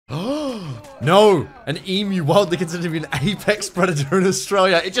No! An emu, wildly considered to be an apex predator in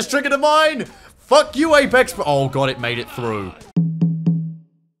Australia. It just triggered a mine! Fuck you, apex Oh god, it made it through.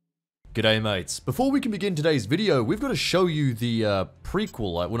 G'day mates. Before we can begin today's video, we've got to show you the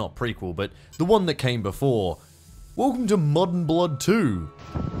prequel, well not prequel, but the one that came before. Welcome to Mud & Blood 2.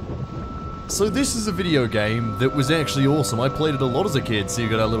 So this is a video game that was actually awesome. I played it a lot as a kid. So you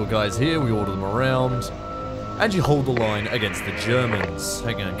got our little guys here, we order them around. And you hold the line against the Germans.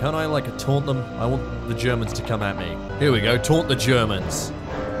 Hang on, can't I like taunt them? I want the Germans to come at me. Here we go, taunt the Germans.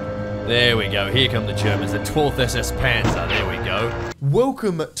 There we go, here come the Germans, the 12th SS Panzer, there we go.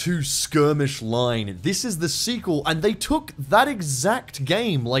 Welcome to Skirmish Line. This is the sequel, and they took that exact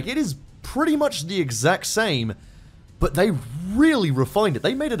game, like it is pretty much the exact same, but they really refined it.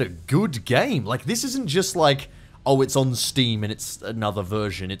 They made it a good game. Like, this isn't just like, oh, it's on Steam and it's another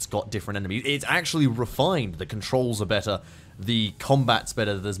version, it's got different enemies. It's actually refined. The controls are better, the combat's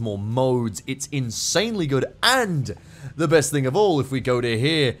better, there's more modes, it's insanely good, and the best thing of all, if we go to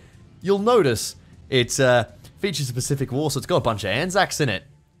here, you'll notice it features the Pacific War, so it's got a bunch of ANZACs in it,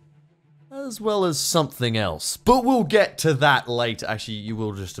 as well as something else. But we'll get to that later. Actually, you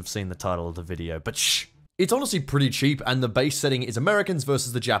will just have seen the title of the video, but shh. It's honestly pretty cheap, and the base setting is Americans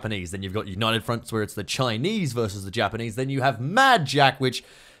versus the Japanese. Then you've got United Fronts, where it's the Chinese versus the Japanese. Then you have Mad Jack, which,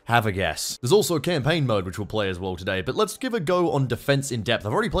 have a guess. There's also a campaign mode, which we'll play as well today, but let's give a go on defense in depth.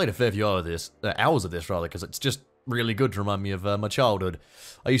 I've already played a fair few hours of this, because it's just really good to remind me of my childhood.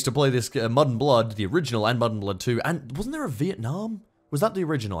 I used to play this Mud & Blood, the original, and Mud & Blood 2, and wasn't there a Vietnam? Was that the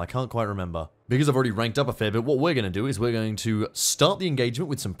original? I can't quite remember. Because I've already ranked up a fair bit, what we're going to do is we're going to start the engagement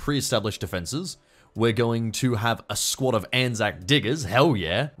with some pre-established defenses. We're going to have a squad of ANZAC diggers, hell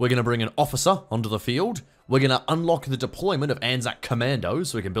yeah. We're going to bring an officer onto the field. We're going to unlock the deployment of ANZAC commandos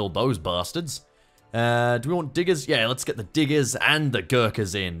so we can build those bastards. Do we want diggers? Yeah, let's get the diggers and the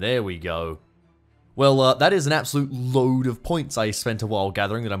Gurkhas in. There we go. Well, that is an absolute load of points I spent a while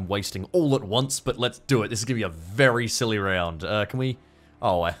gathering that I'm wasting all at once, but let's do it. This is going to be a very silly round. Can we...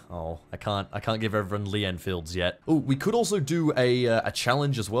 I can't give everyone Lee Enfields yet. Oh, we could also do a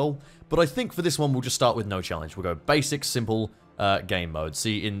challenge as well, but I think for this one we'll just start with no challenge. We'll go basic, simple game mode.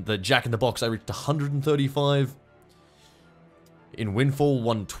 See, in the Jack in the Box I reached 135. In Windfall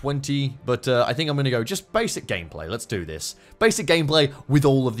 120, but I think I'm going to go just basic gameplay. Let's do this. Basic gameplay with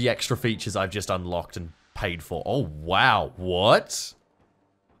all of the extra features I've just unlocked and paid for. Oh, wow. What?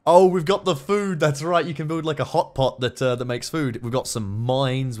 Oh, we've got the food. That's right. You can build like a hot pot that makes food. We've got some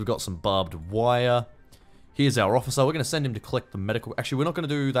mines. We've got some barbed wire. Here's our officer. We're going to send him to collect the medical... Actually, we're not going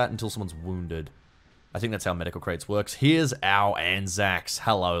to do that until someone's wounded. I think that's how medical crates works. Here's our ANZACs.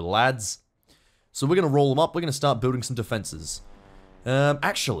 Hello, lads. So we're going to roll them up. We're going to start building some defenses.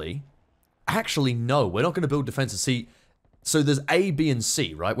 Actually, no, we're not going to build defenses. See, so there's A, B, and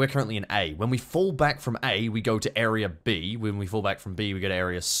C, right? We're currently in A. When we fall back from A, we go to area B. When we fall back from B, we go to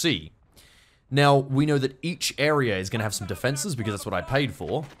area C. Now, we know that each area is going to have some defenses because that's what I paid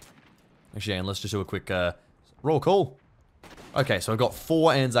for. Actually, and let's just do a quick, roll call. Okay, so I've got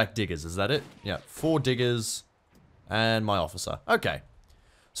 4 ANZAC diggers, is that it? Yeah, 4 diggers and my officer. Okay.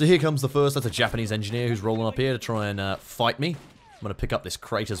 So here comes the first. That's a Japanese engineer who's rolling up here to try and fight me. I'm going to pick up this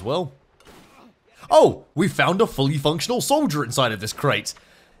crate as well. Oh, we found a fully functional soldier inside of this crate.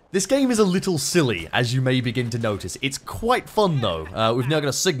 This game is a little silly, as you may begin to notice. It's quite fun, though. We've now got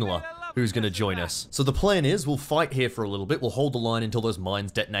a signaler who's going to join us. So the plan is, we'll fight here for a little bit. We'll hold the line until those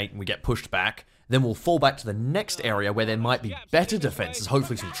mines detonate and we get pushed back. Then we'll fall back to the next area where there might be better defenses,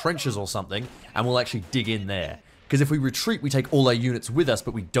 hopefully some trenches or something, and we'll actually dig in there. Because if we retreat, we take all our units with us,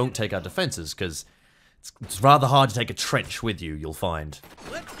 but we don't take our defenses, because... It's rather hard to take a trench with you, you'll find.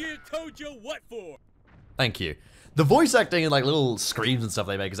 Let's get told you what for. Thank you. The voice acting and like little screams and stuff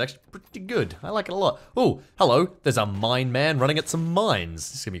they make is actually pretty good. I like it a lot. Oh, hello. There's a mine man running at some mines.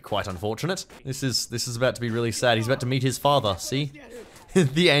 This is gonna be quite unfortunate. This is about to be really sad. He's about to meet his father. See,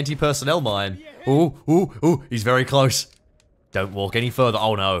 the anti-personnel mine. Ooh, he's very close. Don't walk any further.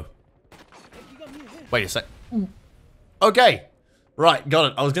 Oh no. Wait a sec. Okay. Right,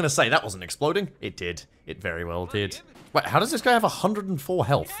 got it. I was going to say, that wasn't exploding. It did. It very well did. Wait, how does this guy have 104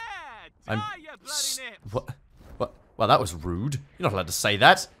 health? What? Well, that was rude. You're not allowed to say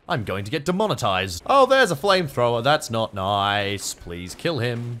that. I'm going to get demonetized. Oh, there's a flamethrower. That's not nice. Please kill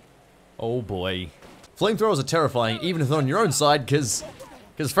him. Oh, boy. Flamethrowers are terrifying, even if they're on your own side, because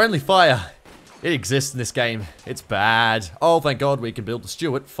friendly fire, it exists in this game. It's bad. Oh, thank God we can build the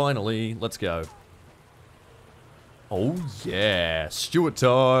Stuart, finally. Let's go. Oh, yeah. Stuart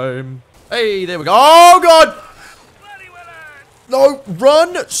time. Hey, there we go. Oh, God! No,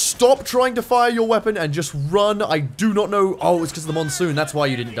 run! Stop trying to fire your weapon and just run. I do not know. Oh, it's because of the monsoon. That's why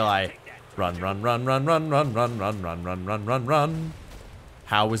you didn't die. Run, run, run, run, run, run, run, run, run, run, run, run, run.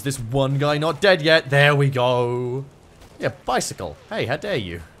 How is this one guy not dead yet? There we go. Yeah, bicycle. Hey, how dare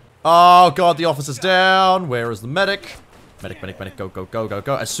you? Oh, God, the officer's down. Where is the medic? Medic, medic, medic. Go, go, go, go,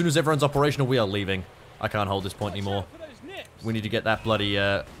 go. As soon as everyone's operational, we are leaving. I can't hold this point anymore. We need to get that bloody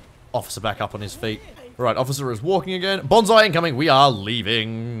officer back up on his feet. Right, officer is walking again. Bonsai incoming. We are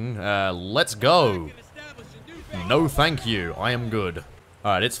leaving. Let's go. No, thank you. I am good.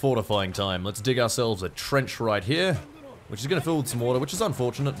 Alright, it's fortifying time. Let's dig ourselves a trench right here, which is going to fill with some water, which is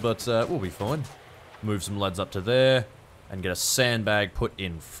unfortunate, but we'll be fine. Move some lads up to there, and get a sandbag put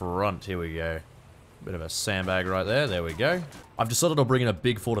in front. Here we go. Bit of a sandbag right there. There we go. I've decided I'll bring in a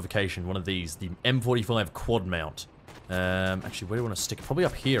big fortification, one of these, the M45 quad mount. Actually, where do I want to stick it? Probably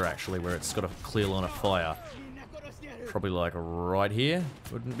up here, actually, where it's got a clear line of fire. Probably like right here.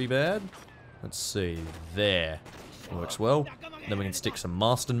 Wouldn't be bad. Let's see. There. Works well. Then we can stick some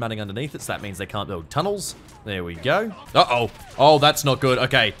Marston matting underneath it, so that means they can't build tunnels. There we go. Uh-oh. Oh, that's not good.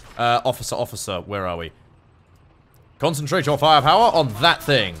 Okay. Officer, where are we? Concentrate your firepower on that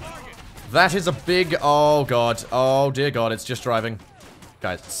thing. That is a big... Oh, God. Oh, dear God. It's just driving.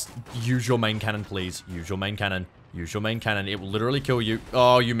 Guys, use your main cannon, please. Use your main cannon. Use your main cannon. It will literally kill you.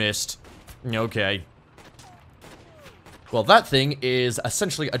 Oh, you missed. Okay. Well, that thing is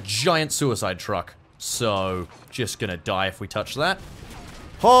essentially a giant suicide truck. So, just gonna die if we touch that.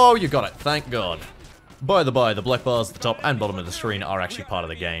 Oh, you got it. Thank God. By the by, the black bars at the top and bottom of the screen are actually part of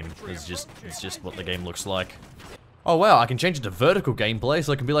the game. It's just what the game looks like. Oh, wow. I can change it to vertical gameplay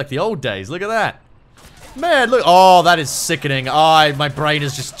so it can be like the old days. Look at that. Man, look. Oh, that is sickening. My brain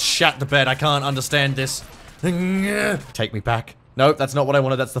has just shat the bed. I can't understand this. Take me back. Nope, that's not what I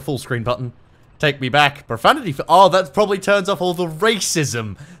wanted. That's the full screen button. Take me back. Profanity. Oh, that probably turns off all the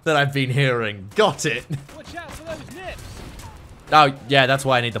racism that I've been hearing. Got it. Watch out for those nips. Oh, yeah, that's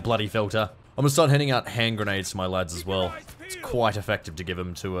why I need the bloody filter. I'm gonna start handing out hand grenades to my lads as well. It's quite effective to give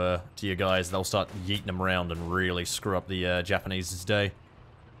them to your guys. They'll start yeeting them around and really screw up the Japanese's day.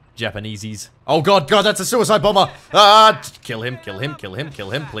 Japaneses. Oh, God, that's a suicide bomber. Ah, kill him, kill him, kill him,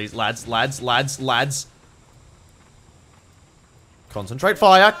 kill him. Please, lads, lads, lads, lads. Concentrate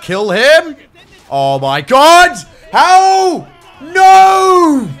fire. Kill him. Oh my God! How?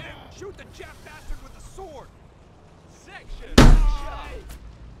 No! Shoot the Jap bastard with the sword. Section.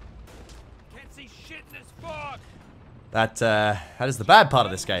 Can't see shit in this fog. That is the bad part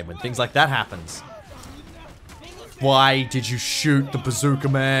of this game, when things like that happens. Why did you shoot the bazooka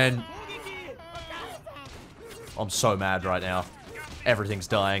man? I'm so mad right now. Everything's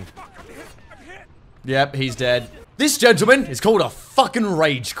dying. Yep, he's dead. This gentleman is called a fucking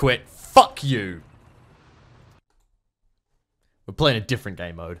rage quit. Fuck you. We're playing a different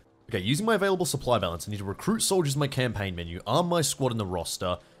game mode. Okay, using my available supply balance, I need to recruit soldiers in my campaign menu, arm my squad in the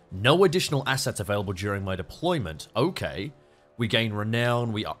roster, no additional assets available during my deployment. Okay. We gain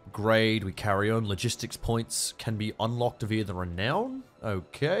renown, we upgrade, we carry on. Logistics points can be unlocked via the renown.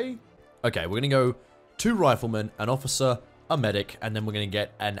 Okay. Okay, we're gonna go 2 riflemen, an officer, a medic, and then we're gonna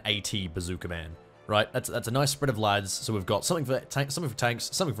get an AT bazooka man. Right, that's a nice spread of lads. So we've got something for tanks,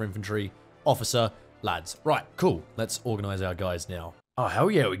 something for infantry, officer, lads. Right, cool. Let's organize our guys now. Oh, hell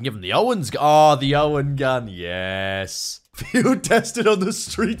yeah, we can give them the Owens gun. Oh, the Owen gun, yes. Field tested on the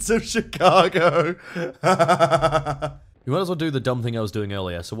streets of Chicago. You might as well do the dumb thing I was doing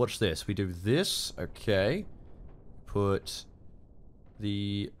earlier. So watch this. We do this, okay. Put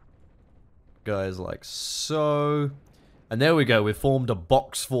the guys like so. And there we go, we've formed a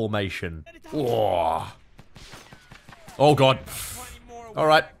box formation. Oh, oh God.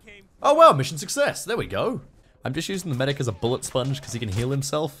 Alright. Oh wow, mission success. There we go. I'm just using the medic as a bullet sponge because he can heal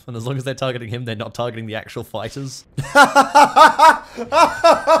himself. And as long as they're targeting him, they're not targeting the actual fighters.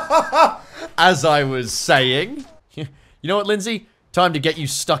 As I was saying. You know what, Lindsay? Time to get you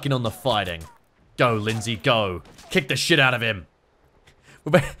stuck in on the fighting. Go, Lindsay, go. Kick the shit out of him.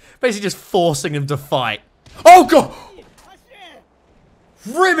 We're basically just forcing him to fight. Oh God!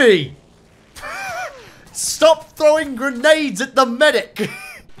 Rimmy! Stop throwing grenades at the medic!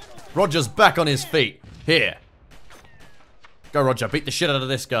 Roger's back on his feet. Here. Go, Roger. Beat the shit out of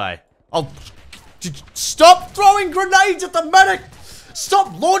this guy. Oh, stop throwing grenades at the medic!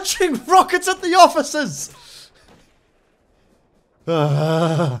 Stop launching rockets at the officers!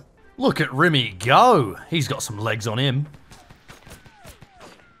 Look at Rimmy go. He's got some legs on him.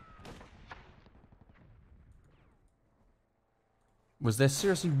 Was there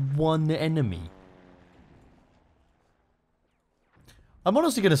seriously one enemy? I'm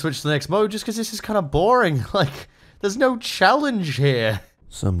honestly gonna switch to the next mode just because this is kind of boring. Like, there's no challenge here.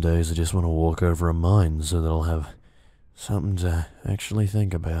 Some days I just want to walk over a mine so that I'll have something to actually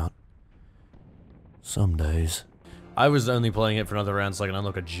think about. Some days. I was only playing it for another round so I can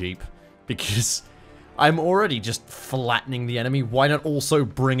unlock a Jeep. Because I'm already just flattening the enemy. Why not also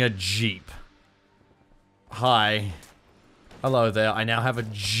bring a Jeep? Hi. Hello there. I now have a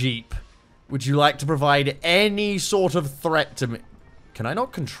Jeep. Would you like to provide any sort of threat to me? Can I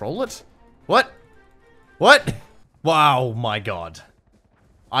not control it? What? What? Wow, my god.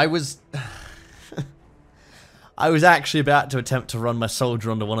 I was actually about to attempt to run my soldier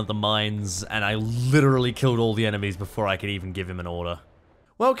onto one of the mines, and I literally killed all the enemies before I could even give him an order.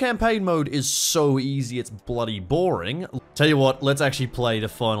 Well, campaign mode is so easy, it's bloody boring. Tell you what, let's actually play the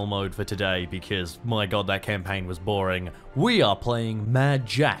final mode for today, because, my god, that campaign was boring. We are playing Mad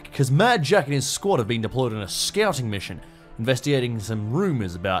Jack, because Mad Jack and his squad have been deployed on a scouting mission, investigating some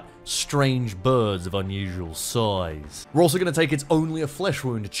rumors about strange birds of unusual size. We're also going to take It's Only a Flesh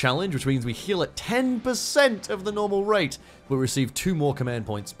Wound challenge, which means we heal at 10% of the normal rate. We'll receive 2 more command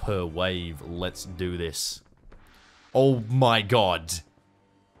points per wave. Let's do this. Oh my god.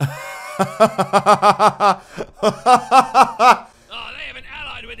 Oh, they haven't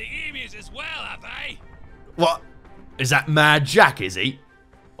allied with the emus as well, have they? What? Is that Mad Jack, is he?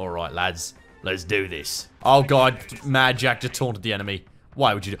 Alright, lads. Let's do this. Oh god, Mad Jack just taunted the enemy.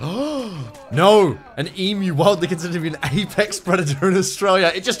 Why would you do— No! An emu wildly considered to be an apex predator in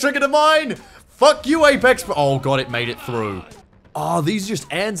Australia. It just triggered a mine! Fuck you, apex— Oh god, it made it through. Oh, these are just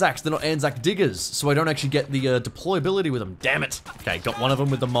ANZACs. They're not ANZAC diggers, so I don't actually get the deployability with them. Damn it. Okay, got one of them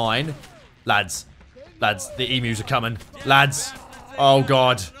with the mine. Lads. Lads, the emus are coming. Lads. Oh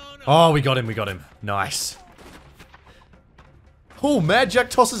god. Oh, we got him. Nice. Oh, Mad Jack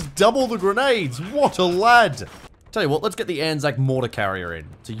tosses double the grenades. What a lad. Tell you what, let's get the ANZAC mortar carrier in.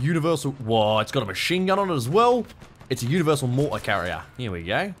 It's a universal— Whoa, it's got a machine gun on it as well. It's a universal mortar carrier. Here we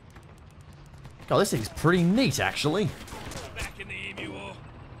go. God, this thing's pretty neat, actually. Back in the Emu War,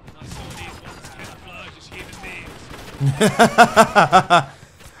 I saw these ones camouflage as human beings.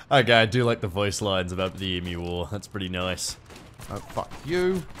 Okay, I do like the voice lines about the Emu War. That's pretty nice. Oh, fuck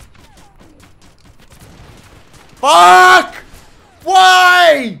you. Fuck!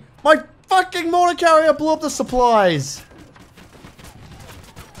 Why? My fucking mortar carrier blew up the supplies.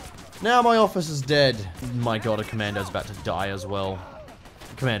 Now my office is dead. My god, a commando's about to die as well.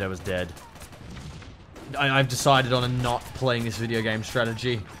 The commando is dead. I've decided on a not playing this video game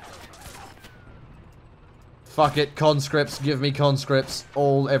strategy. Fuck it, conscripts, give me conscripts.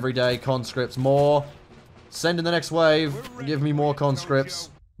 All, every day, conscripts, more. Send in the next wave, give me more conscripts.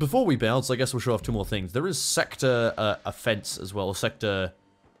 Before we bounce, I guess we'll show off 2 more things. There is sector offense as well, or sector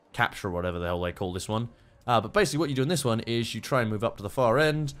capture, or whatever the hell they call this one. But basically what you do in this one is you try and move up to the far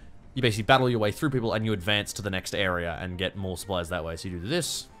end, you basically battle your way through people, and you advance to the next area and get more supplies that way. So you do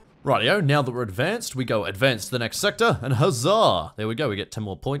this. Rightio, now that we're advanced, we go advance to the next sector, and huzzah! There we go, we get 10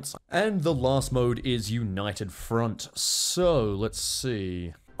 more points. And the last mode is United Front. So, let's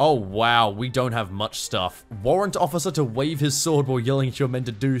see. Oh wow, we don't have much stuff. Warrant officer to wave his sword while yelling at your men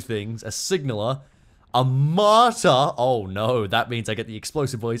to do things. A signaler. A martyr. Oh no, that means I get the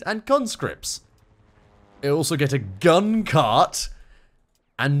explosive boys and conscripts. I also get a gun cart.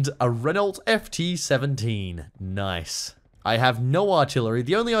 And a Renault FT-17. Nice. I have no artillery.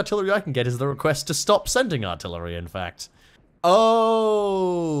 The only artillery I can get is the request to stop sending artillery, in fact.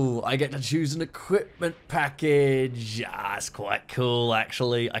 Oh, I get to choose an equipment package. Ah, that's quite cool,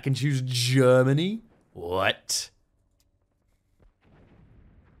 actually. I can choose Germany. What?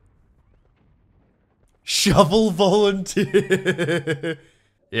 Shovel volunteer.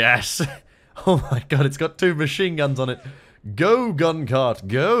 Yes. Oh my god, it's got 2 machine guns on it. Go, gun cart,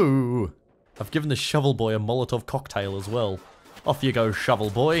 go. I've given the shovel boy a Molotov cocktail as well. Off you go, shovel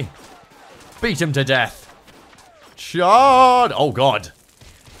boy. Beat him to death. Shot! Oh god.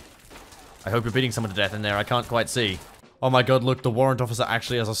 I hope you're beating someone to death in there. I can't quite see. Oh my god, look, the warrant officer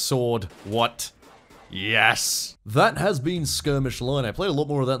actually has a sword. What? Yes. That has been Skirmish Line. I played a lot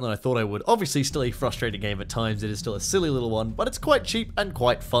more of that than I thought I would. Obviously, still a frustrating game at times. It is still a silly little one, but it's quite cheap and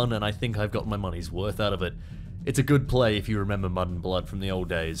quite fun, and I think I've got my money's worth out of it. It's a good play if you remember Mud and Blood from the old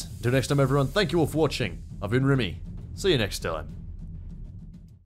days. Until next time, everyone, thank you all for watching. I've been Rimmy. See you next time.